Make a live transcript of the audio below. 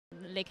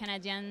Les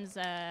Canadiennes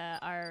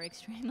are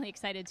extremely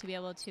excited to be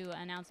able to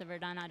announce the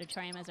Verdun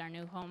Auditorium as our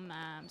new home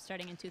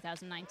starting in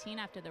 2019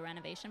 after the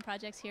renovation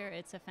projects here.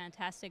 It's a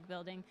fantastic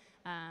building.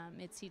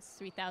 It seats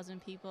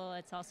 3,000 people.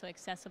 It's also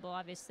accessible,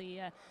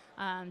 obviously,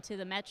 to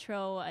the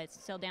metro. It's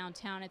still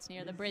downtown. It's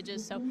near the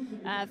bridges. So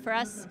for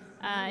us,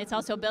 it's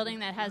also a building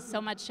that has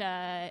so much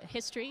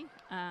history.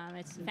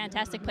 It's a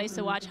fantastic place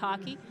to watch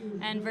hockey.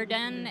 And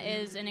Verdun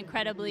is an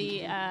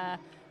incredibly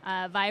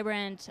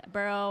vibrant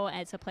borough.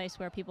 It's a place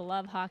where people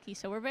love hockey,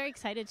 so we're very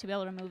excited to be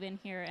able to move in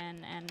here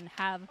and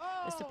have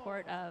the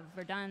support of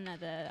Verdun,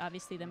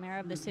 obviously the mayor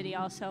of the city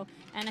also,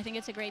 and I think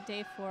it's a great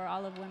day for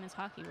all of women's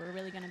hockey. We're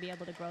really going to be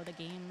able to grow the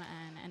game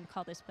and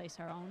call this place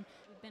our own.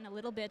 We've been a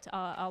little bit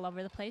all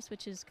over the place,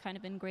 which has kind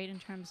of been great in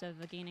terms of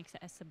gaining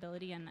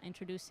accessibility and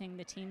introducing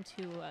the team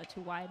to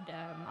wide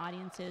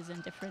audiences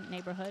in different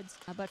neighborhoods.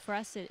 But for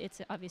us,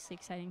 it's obviously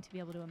exciting to be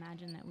able to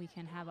imagine that we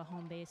can have a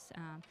home base,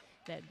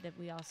 that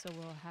we also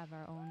will have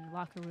our own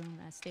locker room,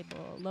 a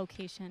stable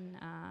location,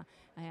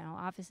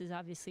 offices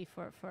obviously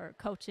for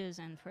coaches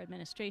and for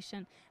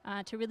administration,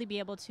 to really be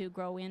able to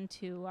grow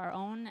into our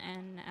own.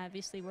 And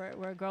obviously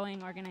we're a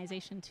growing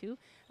organization too,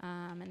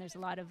 and there's a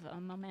lot of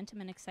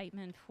momentum and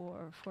excitement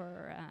for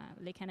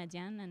Les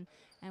Canadiennes,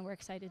 and we're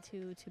excited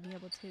to be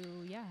able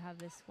to have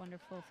this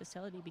wonderful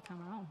facility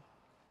become our own.